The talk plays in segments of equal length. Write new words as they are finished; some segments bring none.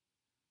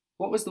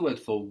What was the word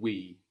for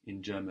we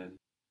in German?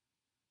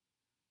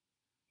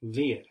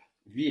 Wir.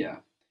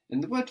 Wir.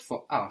 And the word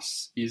for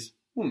us is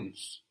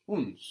uns.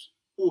 Uns.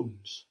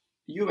 Uns.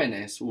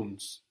 UNS,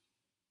 uns.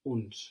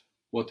 Uns.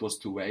 What was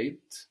to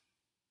wait?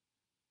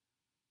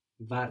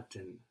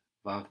 Warten.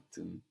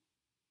 Warten.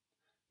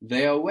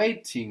 They are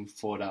waiting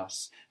for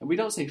us. And we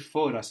don't say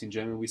for us in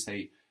German, we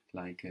say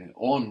like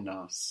on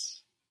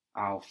us.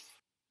 Auf.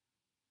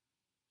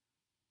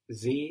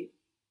 Sie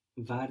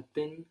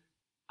warten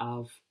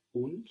auf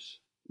uns.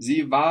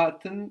 Sie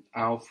warten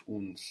auf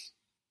uns.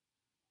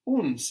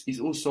 Uns is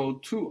also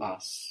to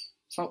us.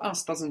 So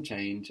us doesn't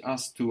change.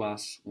 Us to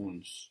us,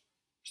 uns.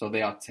 So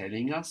they are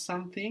telling us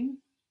something.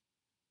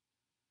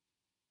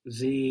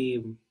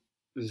 Sie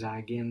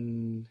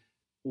sagen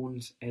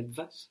uns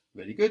etwas.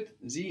 Very good.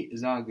 Sie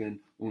sagen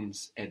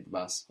uns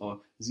etwas, or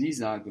sie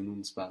sagen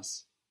uns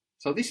was.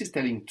 So this is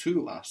telling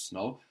to us,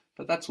 no?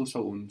 But that's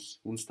also uns.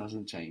 Uns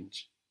doesn't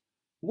change.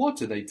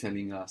 What are they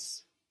telling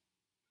us?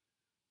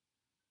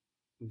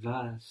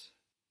 Was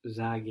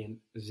sagen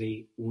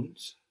sie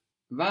uns?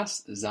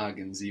 Was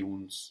sagen sie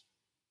uns?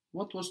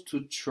 What was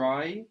to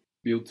try?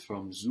 Built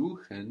from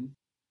suchen.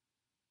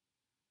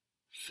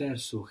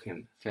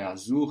 Versuchen.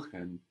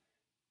 Versuchen.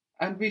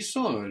 And we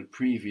saw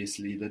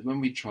previously that when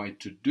we try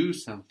to do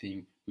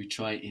something, we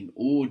try in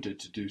order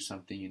to do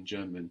something in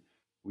German.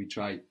 We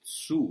try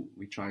zu,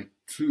 we try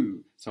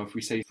to. So if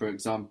we say, for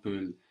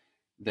example,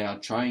 they are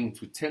trying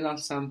to tell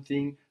us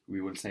something,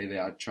 we will say they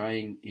are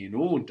trying in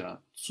order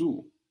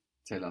to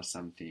tell us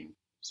something.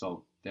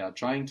 So they are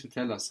trying to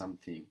tell us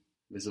something.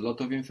 There's a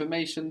lot of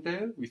information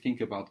there. We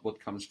think about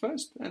what comes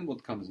first and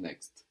what comes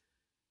next.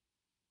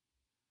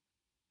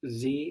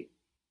 Sie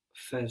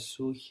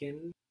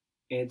versuchen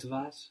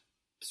etwas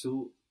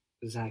zu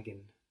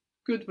sagen.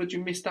 Good, but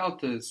you missed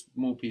out a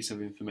small piece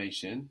of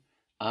information.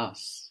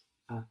 Us.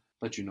 Ah.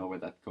 But you know where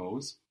that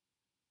goes.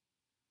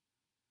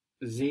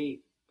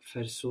 Sie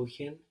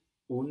versuchen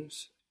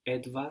uns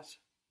etwas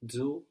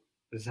zu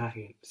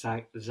sagen.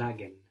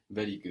 Sagen.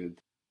 Very good.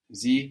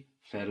 Sie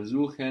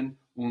versuchen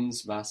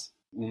uns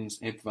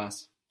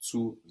etwas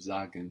zu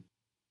sagen.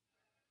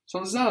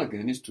 So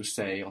sagen is to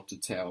say or to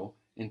tell,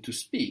 and to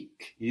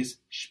speak is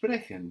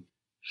sprechen.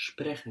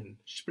 Sprechen.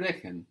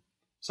 Sprechen.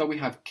 So we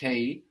have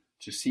K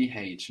to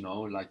CH,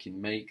 no? Like in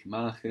make,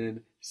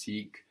 machen,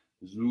 seek,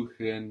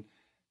 suchen,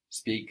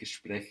 speak,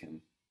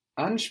 sprechen.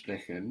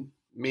 Ansprechen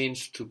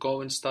means to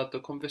go and start a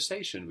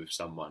conversation with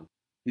someone.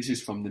 This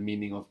is from the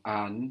meaning of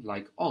an,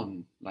 like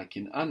on, like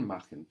in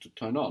anmachen, to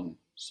turn on.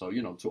 So,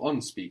 to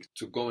on speak,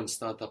 to go and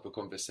start up a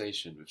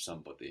conversation with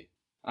somebody.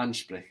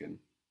 Ansprechen.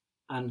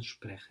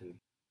 Ansprechen.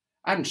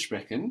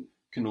 Ansprechen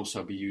can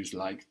also be used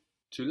like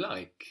to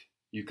like.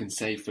 You can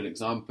say, for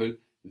example,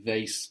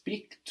 they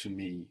speak to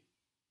me.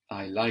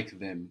 I like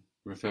them,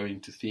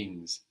 referring to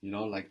things,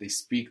 like they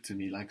speak to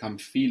me, like I'm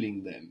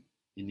feeling them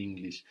in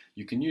English.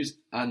 You can use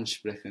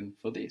ansprechen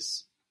for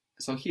this.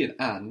 So here,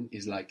 an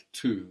is like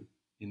to,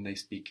 and they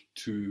speak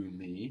to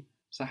me.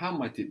 So how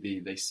might it be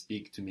they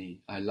speak to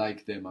me? I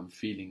like them, I'm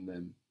feeling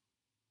them.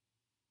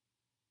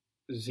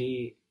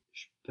 Sie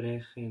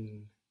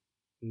sprechen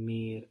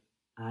mir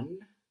an.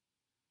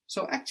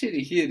 So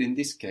actually here in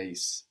this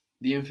case,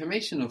 the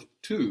information of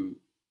to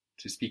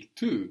speak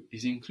to,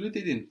 is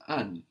included in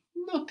an,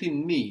 not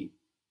in me.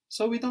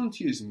 So we don't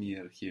use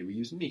mir here, we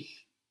use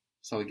mich.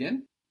 So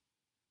again?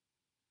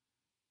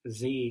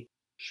 Sie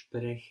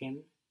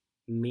sprechen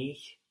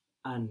mich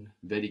an.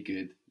 Very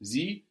good.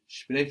 Sie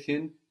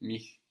sprechen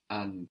mich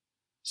an.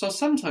 So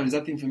sometimes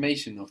that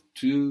information of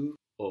to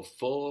or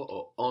for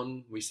or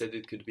on, we said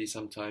it could be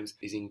sometimes,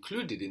 is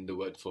included in the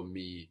word for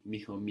me,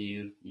 mich or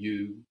mir,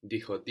 you,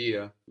 dich or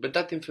dir. But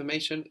that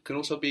information can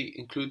also be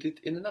included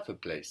in another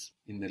place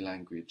in the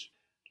language.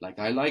 Like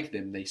I like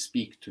them, they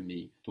speak to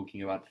me,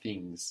 talking about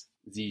things.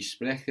 Sie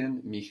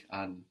sprechen mich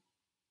an.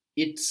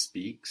 It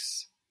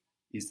speaks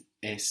is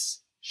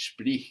es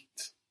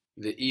spricht.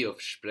 The E of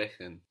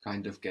sprechen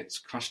kind of gets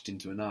crushed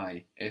into an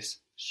I. Es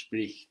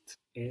spricht.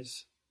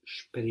 Es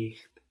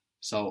spricht.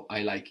 So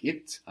I like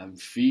it, I'm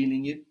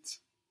feeling it,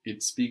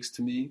 it speaks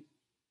to me.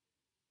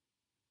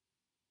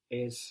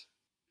 Es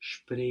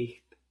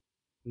spricht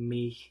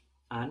mich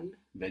an.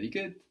 Very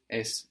good.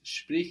 Es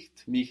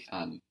spricht mich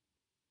an.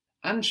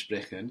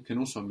 Ansprechen can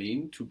also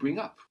mean to bring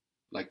up,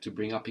 like to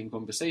bring up in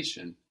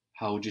conversation.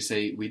 How would you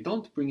say, we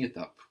don't bring it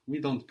up,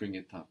 we don't bring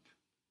it up?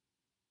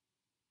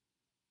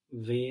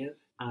 Wir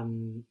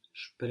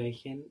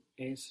ansprechen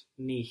es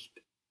nicht.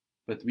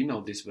 But we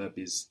know this verb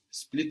is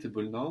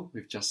splittable now.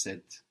 We've just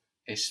said,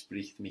 es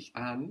spricht mich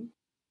an.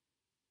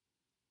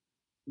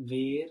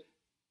 Wir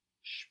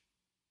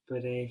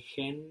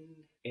sprechen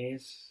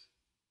es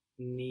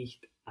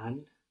nicht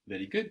an.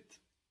 Very good.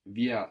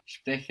 Wir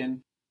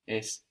sprechen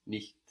es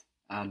nicht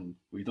an.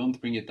 We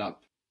don't bring it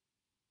up.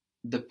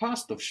 The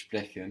past of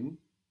sprechen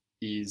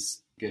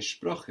is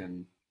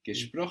gesprochen.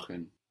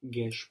 Gesprochen.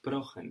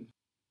 Gesprochen.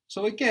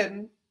 So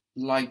again,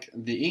 like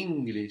the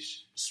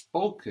English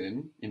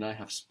spoken, and I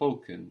have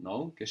spoken,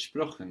 no?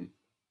 Gesprochen.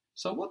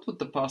 So what would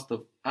the past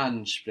of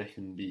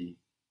ansprechen be?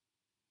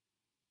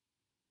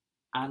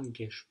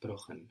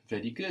 angesprochen.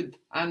 Very good.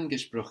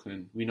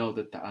 Angesprochen. We know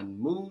that the an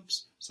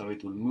moves, so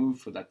it will move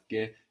for that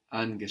ge.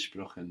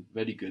 Angesprochen.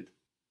 Very good.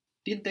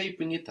 Did they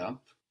bring it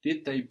up?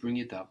 Did they bring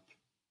it up?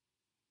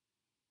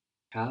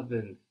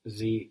 Haben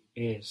Sie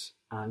es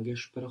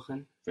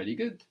angesprochen? Very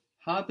good.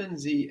 Haben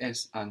Sie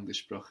es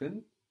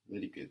angesprochen?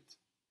 Very good.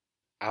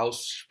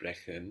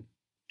 Aussprechen,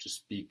 to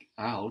speak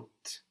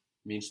out,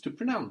 means to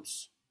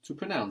pronounce. To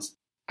pronounce.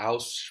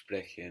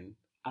 Aussprechen.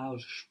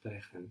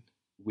 Aussprechen.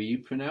 We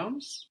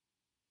pronounce.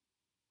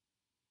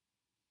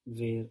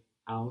 Wir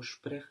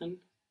aussprechen.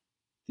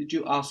 Did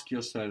you ask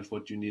yourself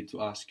what you need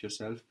to ask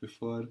yourself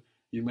before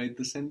you made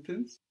the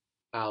sentence?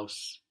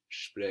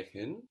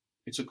 Aussprechen.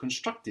 It's a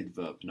constructed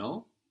verb,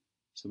 no?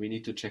 So we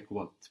need to check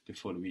what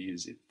before we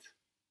use it.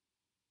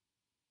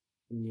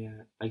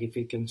 Yeah, like if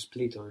it can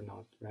split or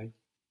not, right?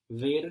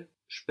 Wir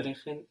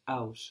sprechen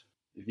aus.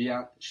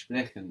 Wir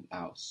sprechen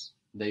aus.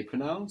 They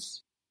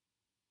pronounce.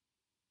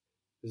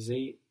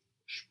 Sie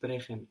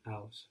sprechen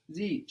aus.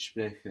 Sie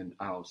sprechen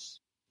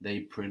aus.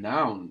 They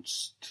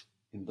pronounced.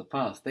 In the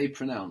past, they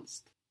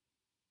pronounced.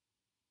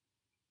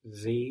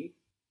 Sie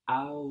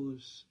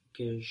ausgesprochen.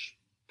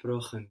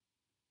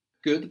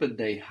 Good, but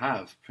they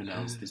have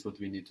pronounced is what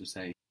we need to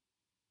say.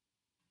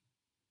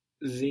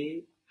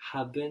 Sie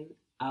haben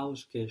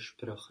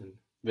ausgesprochen.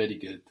 Very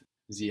good.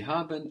 Sie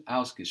haben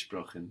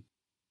ausgesprochen.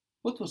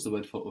 What was the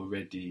word for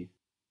already?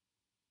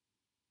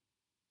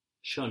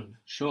 Schon.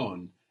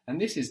 Schon. And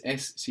this is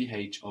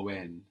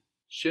S-C-H-O-N.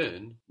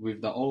 Schön,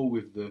 with the O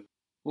with the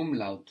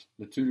umlaut,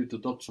 the two little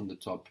dots on the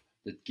top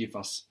that give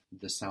us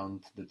the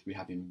sound that we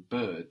have in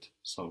bird.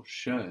 So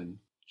schön.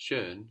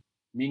 Schön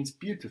means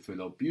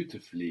beautiful or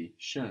beautifully.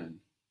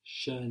 Schön.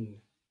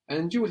 Schön.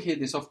 And you will hear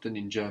this often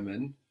in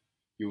German.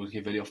 You will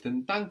hear very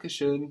often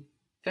Dankeschön.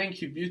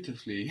 Thank you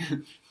beautifully.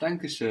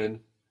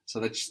 Dankeschön. So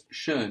that's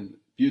schön,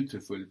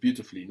 beautiful,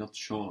 beautifully, not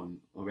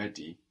schon,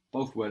 already.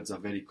 Both words are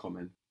very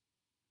common.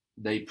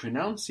 They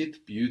pronounce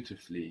it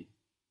beautifully.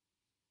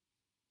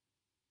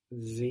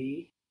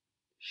 Sie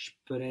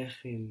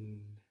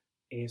sprechen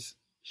es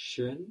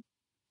schön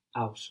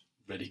aus.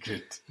 Very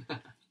good.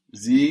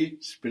 Sie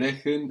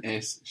sprechen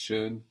es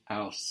schön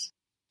aus.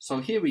 So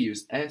here we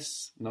use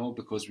es, no,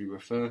 because we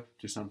refer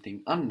to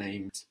something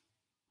unnamed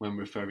when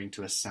referring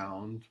to a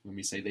sound, when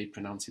we say they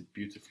pronounce it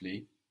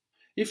beautifully.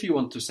 If you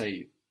want to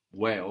say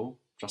well,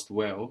 just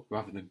well,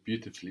 rather than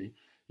beautifully,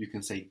 you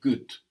can say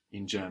good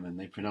in German.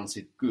 They pronounce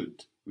it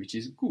good, which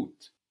is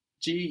gut.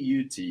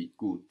 G-U-T,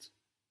 gut.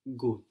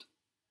 Gut.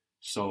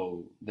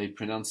 So they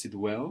pronounce it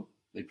well,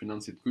 they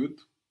pronounce it good.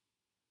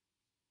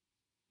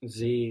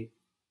 Sie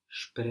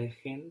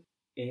sprechen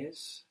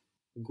es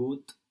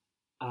gut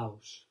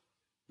aus.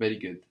 Very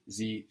good.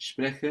 Sie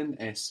sprechen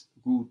es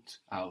gut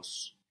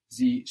aus.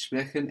 Sie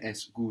sprechen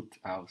es gut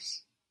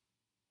aus.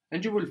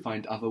 And you will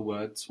find other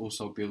words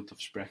also built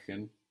of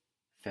sprechen.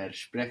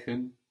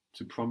 Versprechen,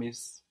 to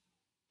promise.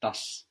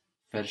 Das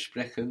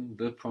Versprechen,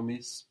 the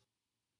promise.